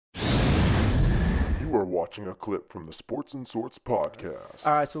You are watching a clip from the Sports and Sorts podcast.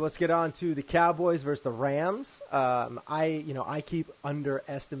 All right, so let's get on to the Cowboys versus the Rams. I keep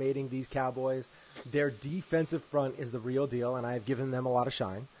underestimating these Cowboys. Their defensive front is the real deal, and I've given them a lot of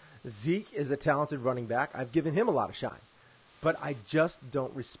shine. Zeke is a talented running back. I've given him a lot of shine. But I just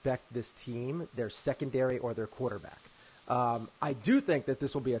don't respect this team, their secondary or their quarterback. I do think that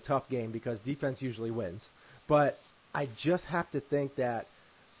this will be a tough game because defense usually wins. But I just have to think that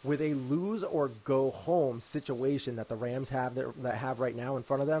with a lose or go home situation that the Rams have right now in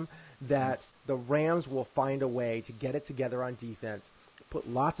front of them, that the Rams will find a way to get it together on defense, put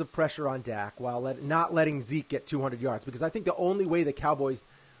lots of pressure on Dak while not letting Zeke get 200 yards. Because I think the only way the Cowboys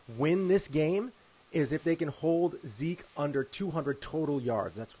win this game is if they can hold Zeke under 200 total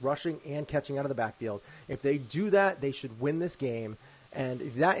yards. That's rushing and catching out of the backfield. If they do that, they should win this game. And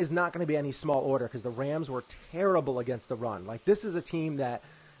that is not going to be any small order because the Rams were terrible against the run. Like, this is a team that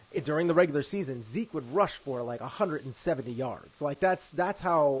during the regular season, Zeke would rush for like 170 yards. Like, that's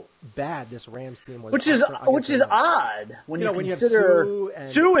how bad this Rams team was. Which is odd when you consider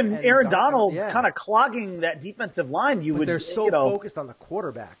Sue and Aaron Donald kind of clogging that defensive line. They're so focused on the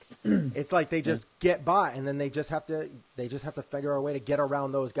quarterback. It's like they just get by, and then they just have to figure out a way to get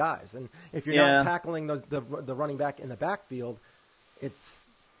around those guys. And if you're not tackling the running back in the backfield,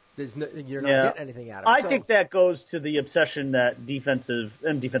 you're not getting anything out of it. I think that goes to the obsession that defensive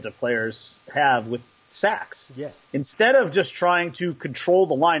players have with sacks. Yes. Instead of just trying to control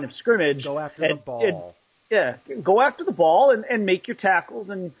the line of scrimmage, go after the ball. Go after the ball and make your tackles.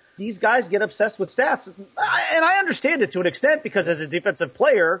 And these guys get obsessed with stats. And I understand it to an extent because as a defensive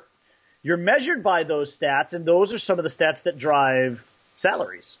player, you're measured by those stats, and those are some of the stats that drive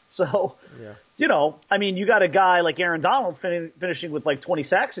salaries. So, you got a guy like Aaron Donald finishing with like 20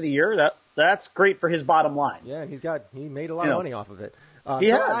 sacks in a year. That's great for his bottom line. Yeah, and he made a lot of money off of it.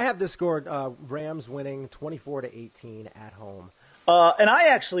 I have this scored Rams winning 24-18 at home. And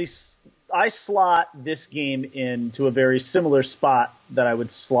I slot this game into a very similar spot that I would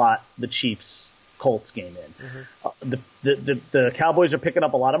slot the Chiefs-Colts game in. Mm-hmm. The Cowboys are picking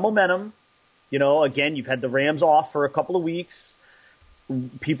up a lot of momentum. Again, you've had the Rams off for a couple of weeks.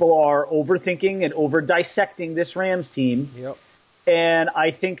 People are overthinking and over-dissecting this Rams team. Yep. And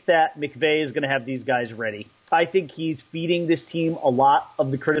I think that McVay is going to have these guys ready. I think he's feeding this team a lot of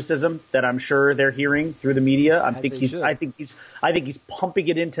the criticism that I'm sure they're hearing through the media. I think he's pumping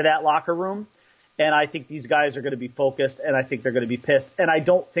it into that locker room. And I think these guys are going to be focused, and I think they're going to be pissed. And I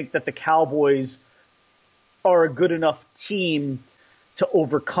don't think that the Cowboys are a good enough team to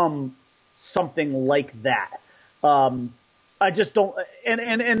overcome something like that. I just don't.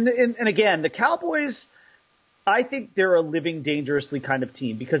 And again, the Cowboys, I think they're a living dangerously kind of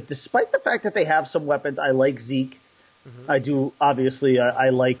team because despite the fact that they have some weapons, I like Zeke. Mm-hmm. I do. Obviously, I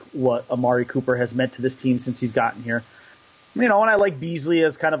like what Amari Cooper has meant to this team since he's gotten here. And I like Beasley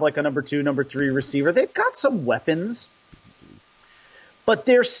as kind of like a number 2, number 3 receiver. They've got some weapons, but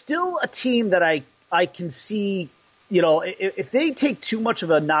they're still a team that I can see. If they take too much of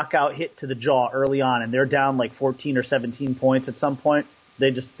a knockout hit to the jaw early on and they're down like 14 or 17 points at some point,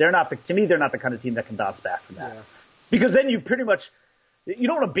 they're not the kind of team that can bounce back from that. Yeah. Because then you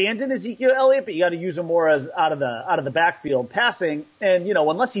don't abandon Ezekiel Elliott, but you got to use him more as out of the backfield passing. And,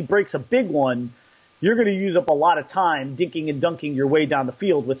 unless he breaks a big one, you're going to use up a lot of time dinking and dunking your way down the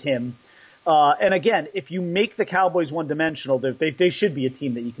field with him. And again, if you make the Cowboys one-dimensional, they should be a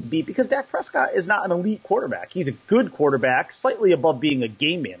team that you can beat because Dak Prescott is not an elite quarterback. He's a good quarterback, slightly above being a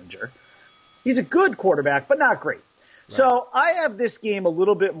game manager. He's a good quarterback, but not great. Right. So I have this game a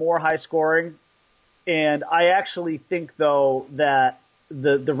little bit more high-scoring, and I actually think, though, that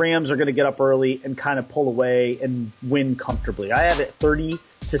the Rams are going to get up early and kind of pull away and win comfortably. I have it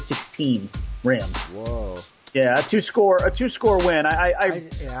 30-16 Rams. Whoa. Yeah, a two-score win. I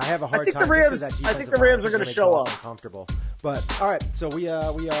have a hard time. I think the Rams are going to show up. Comfortable. But all right, so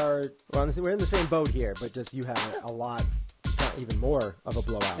we're in the same boat here, but just you have a lot, even more of a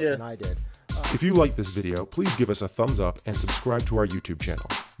blowout than I did. If you like this video, please give us a thumbs up and subscribe to our YouTube channel.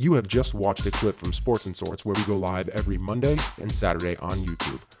 You have just watched a clip from Sports and Sorts, where we go live every Monday and Saturday on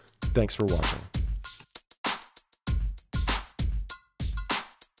YouTube. Thanks for watching.